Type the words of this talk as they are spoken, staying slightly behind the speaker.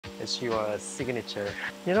is your signature.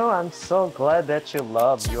 You know, I'm so glad that you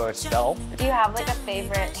love yourself. Do you have like a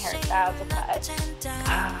favorite hairstyle to cut?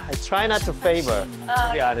 I try not to favor, to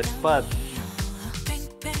be honest, but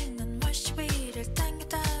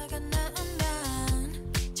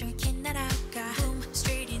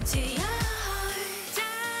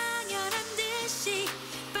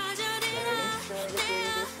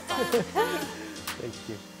thank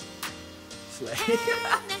you.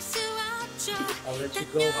 I'll let you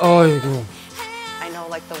go. Oh, you go. I know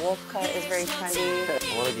like the wolf cut is very trendy.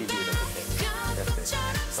 I want to give you the thing. That's it.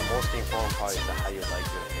 The most important part is how you like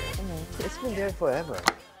your hair. It's been there forever.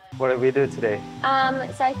 What did we do today?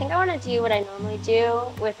 So I think I want to do what I normally do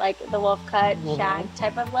with like the wolf cut shag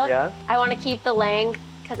type of look. Yeah. I want to keep the length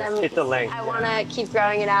because Keep the length. I want to keep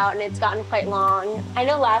growing it out, and it's gotten quite long. I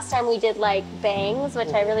know last time we did like bangs, which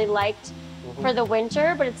I really liked for the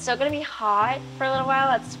winter, but it's still going to be hot for a little while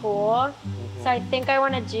at school. So I think I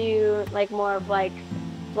want to do like more of like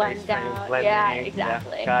blend out. Yeah,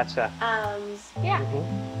 exactly. Yeah, gotcha. Yeah.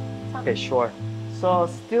 Okay, sure. So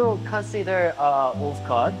still consider wolf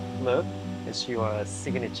cut look is your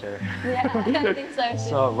signature. Yeah, I think so too.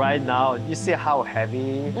 So right now, you see how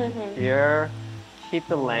heavy here. Keep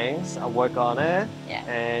the lengths, I work on it,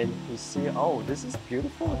 and you see, oh, this is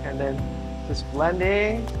beautiful, and then just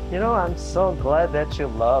blending. You know, I'm so glad that you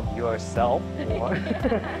love yourself more.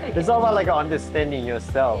 It's all about like understanding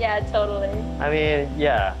yourself. Yeah, totally. I mean,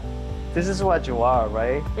 yeah, this is what you are,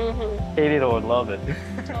 right? Hate it or love it.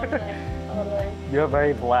 Totally. You're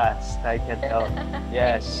very blessed, I can tell.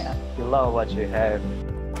 Yes, you love what you have.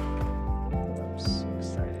 I'm so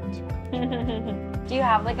excited. Do you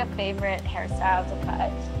have like a favorite hairstyle to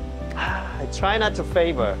cut? I try not to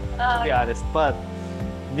favor, to be honest, but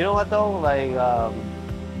you know what though? Like,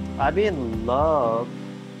 I've been in love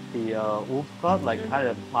the wolf cut, like kind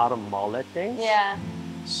of bottom mullet things. Yeah.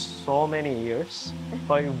 So many years,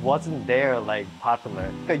 but it wasn't there like popular.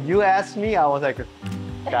 You asked me, I was like,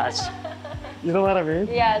 gosh, you know what I mean?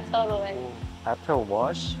 Yeah, totally. After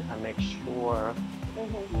wash, I make sure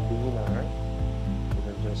leaner.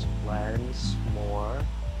 Just blends more.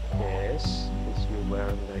 Yes, because you're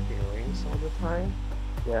wearing the earrings all the time.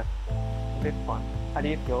 Yeah, a bit fun. How do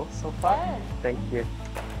you feel so far? Good. Thank you.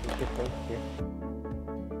 Thank you. Thank you.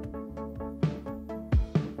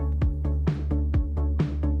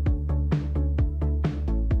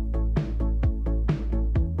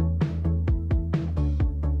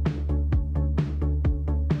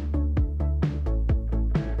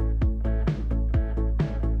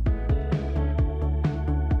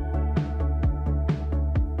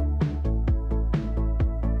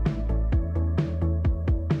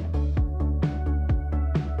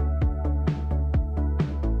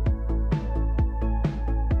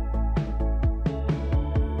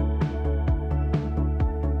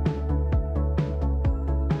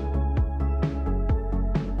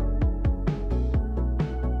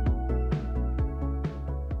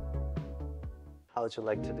 How would you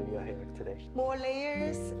like to do your hair today? More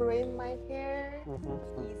layers, braid my hair,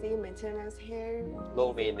 easy maintenance hair.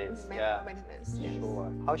 Low maintenance, yeah. Maintenance, yes.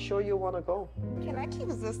 Sure. How sure you want to go? Can I keep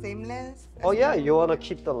the same length? Oh yeah, you want to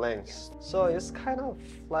keep the length. So it's kind of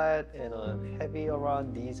flat and heavy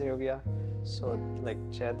around these area. So like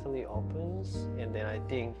gently opens, and then I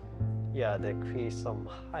think, yeah, that creates some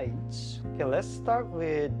height. Okay, let's start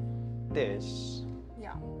with this.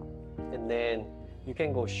 Yeah. And then you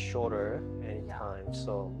can go shorter anytime,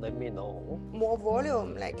 so let me know. More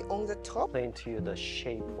volume, like on the top. Explain to you the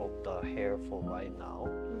shape of the hair for right now.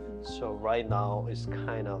 So right now it's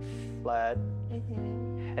kind of flat,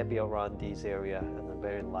 heavy around this area, and then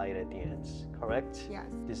very light at the ends, correct? Yes.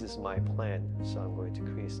 This is my plan, so I'm going to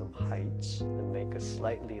create some heights and make it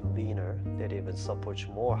slightly leaner that even supports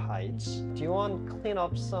more heights. Do you want to clean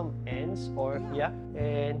up some ends or yeah?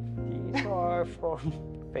 And these are from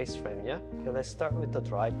face frame, yeah? Okay, let's start with the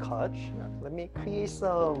dry cut. Let me create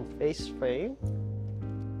some face frame.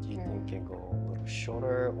 Do you think you can go a little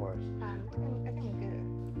shorter or? I think good.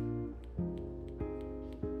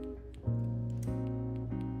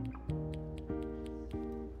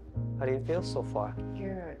 How do you feel so far?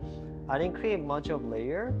 Good. I didn't create much of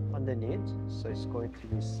layer underneath, so it's going to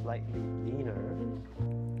be slightly leaner.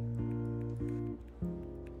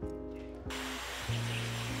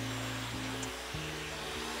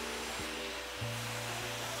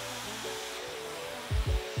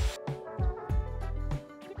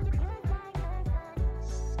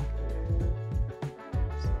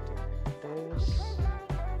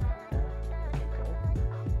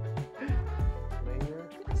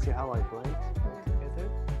 See how I blend together?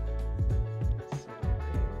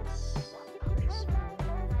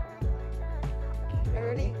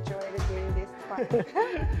 Ready? enjoyed doing this part.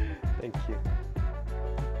 Thank you.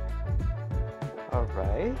 All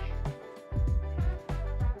right.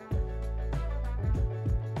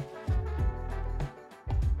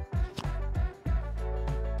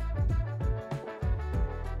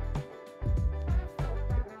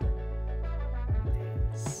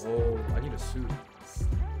 Whoa, I need a suit.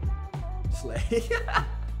 Slay.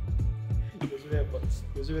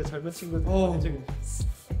 요즘에 젊은 친구들 좀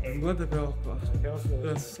누구한테 배웠고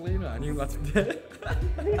배웠어요. 슬레이는 아닌 것 같은데.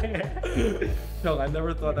 형, I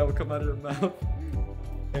never thought that would come out of your mouth.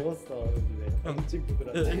 배웠어 요즘에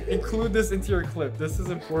친구들한테. Include this into your clip. This is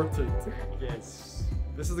important. Yes.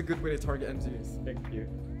 This is a good way to target MZs. Thank you.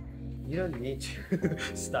 You don't need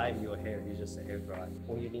to style your hair. You just air dry.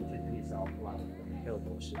 All you need to do is apply the hair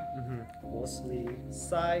lotion. Mostly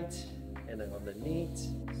side and then underneath.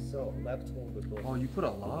 So left one would go. Oh, you put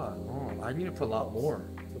a lot. Oh, I need to put a lot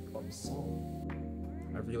more. To pump some.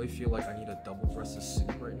 I really feel like I need a double-breasted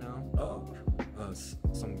suit right now.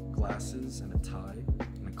 Some glasses and a tie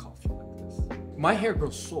and a coffee like this. My hair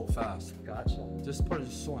grows so fast. Gotcha. This part is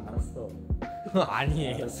just so annoying. So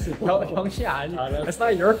아니에요. 형씨 아니. 알았어. It's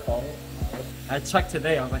not your fault. I checked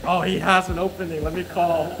today. I was like, oh, he has an opening. Let me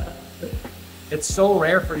call. It's so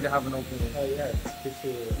rare for you to have an opening, yeah, it's good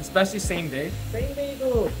to. especially same day. Same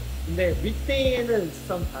day도 근데 weekday에는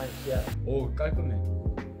sometimes yeah. 오, 깔끔해.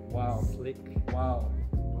 Wow. Slick. Wow.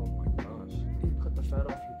 Oh my gosh. You cut the fat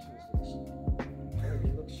off your tooth.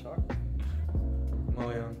 You look sharp.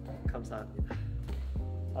 고마워요. 감사합니다.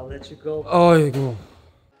 I'll let you go. 어이구.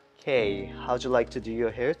 Okay, how'd you like to do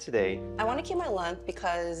your hair today? I want to keep my length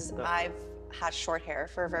because I've had short hair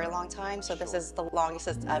for a very long time, so this is the longest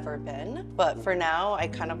it's ever been. But for now, I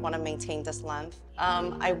kind of want to maintain this length.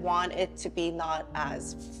 I want it to be not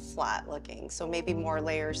as flat looking, so maybe more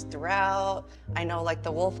layers throughout. I know like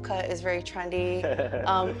the wolf cut is very trendy.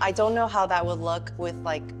 I don't know how that would look with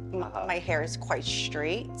like my hair is quite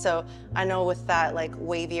straight, so I know with that like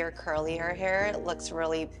wavier, curlier hair, it looks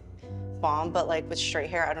really bomb, but like with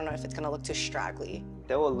straight hair, I don't know if it's gonna look too straggly.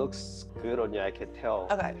 That one looks good on you, I can tell.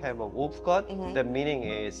 Okay. Have a wolf cut. The meaning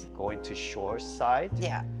is going to short side.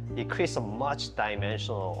 Yeah. It creates a much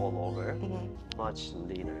dimensional all over, much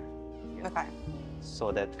leaner. Okay.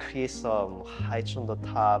 So that creates some height on the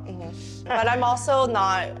top. But I'm also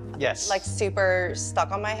not Yes. like super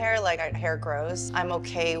stuck on my hair, like hair grows. I'm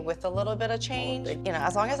okay with a little bit of change, you know,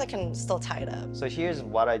 as long as I can still tie it up. So here's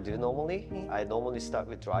what I do normally. I normally start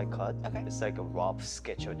with dry cut. Okay. It's like a rough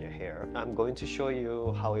sketch on your hair. I'm going to show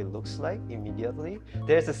you how it looks like immediately.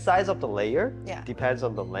 There's the size of the layer. Yeah. Depends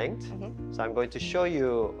on the length. So I'm going to show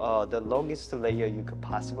you the longest layer you could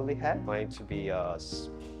possibly have. Going to be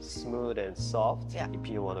smooth and soft. Yeah. If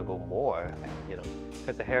you want to go more, you know,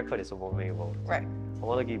 because the haircut is more variable. Right. I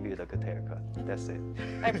want to give you the good haircut. That's it.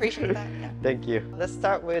 I appreciate that. Yeah. Thank you. Let's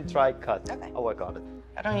start with dry cut. Okay. I'll work on it.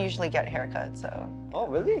 I don't usually get haircuts, so Oh,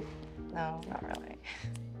 really? no, not really.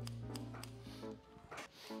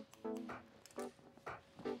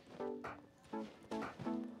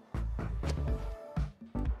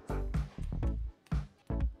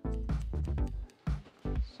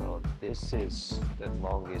 So this is the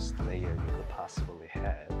longest layer you could possibly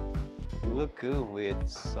have. You look good with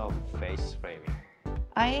some face framing.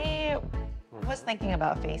 I was thinking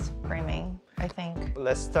about face framing, I think.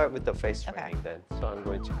 Let's start with the face Okay. framing then. So I'm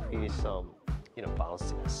going to create some, you know,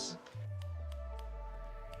 bounciness.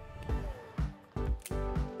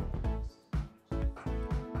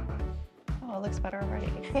 Oh, it looks better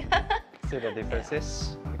already. See the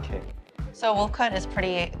differences? Okay. So wolf cut is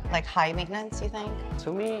pretty like high maintenance, you think?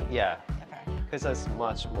 To me, yeah, Okay. because there's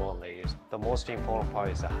much more layers. The most important part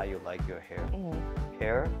is how you like your hair.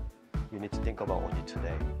 Hair, you need to think about only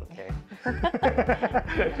today, okay?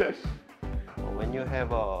 When you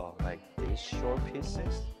have like these short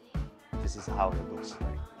pieces, this is how it looks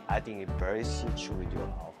like. I think it very suits you with your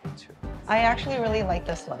outfit too. I actually really like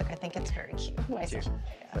this look. I think it's very cute myself.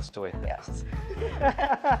 Let's do it. Yes.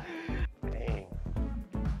 Dang.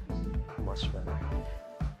 Much better.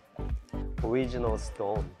 Original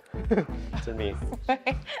stone to me.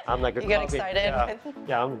 I'm like a You get copy. excited?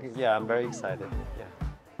 Yeah, I'm very excited.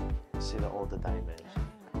 Yeah. See all the dimensions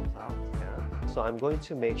comes out. Yeah. So I'm going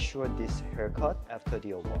to make sure this haircut after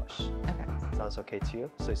the wash. Okay. Sounds okay to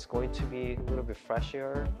you? So it's going to be a little bit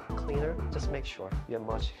fresher, cleaner. Just make sure you have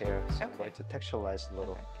much hair. So I'm Okay. going to texturalize a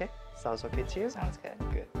little. Okay? Sounds okay to you? Sounds good.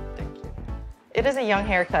 Good. Thank you. It is a young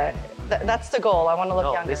haircut. That's the goal. I want to look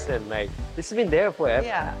No, younger. listen, like this has been there forever.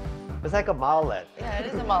 Yeah. It's like a mullet. Yeah, it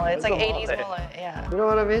is a mullet. It's It's like a 80s mullet. mullet. Yeah. You know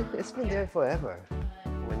what I mean? It's been there forever.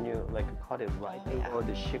 When you like cut it right Oh, yeah. or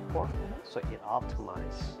the shape form, so it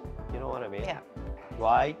optimizes. You know what I mean? Yeah.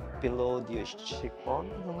 right below the cheekbone.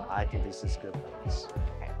 I think this is good balance.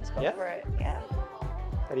 Okay, let's go Yeah? for it. Yeah.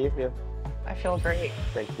 How do you feel? I feel great.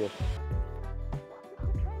 Thank you.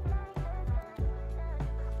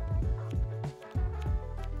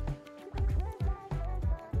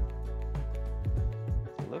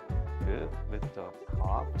 Look good with the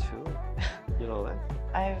bob too. You know that?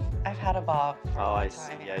 I've had a bob for a Oh, long I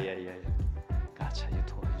see. time. Yeah. Gotcha. You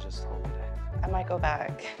just told me that. I might go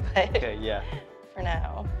back, but Okay. Yeah. for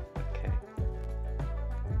now. Okay.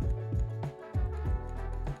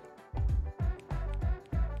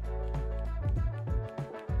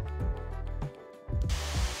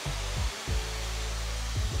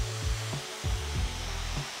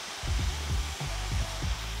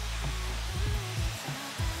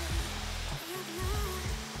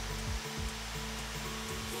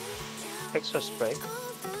 Extra spray.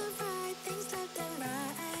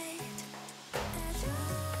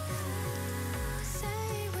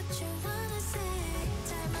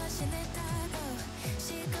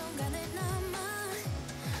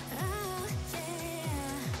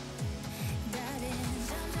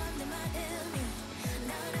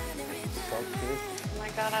 So cute. Oh my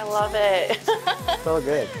god, I love it. So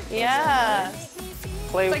good. Yeah.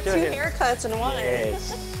 Play It's like with two your hair. haircuts in one.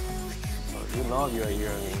 Yes. Oh, you love your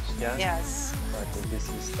earrings, yeah? Yes. I think this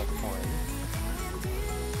is the point.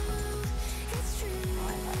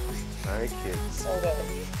 Very cute. So good.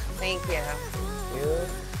 Thank you. You.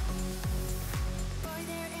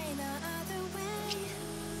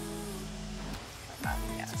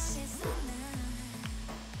 Yes.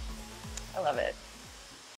 I love it.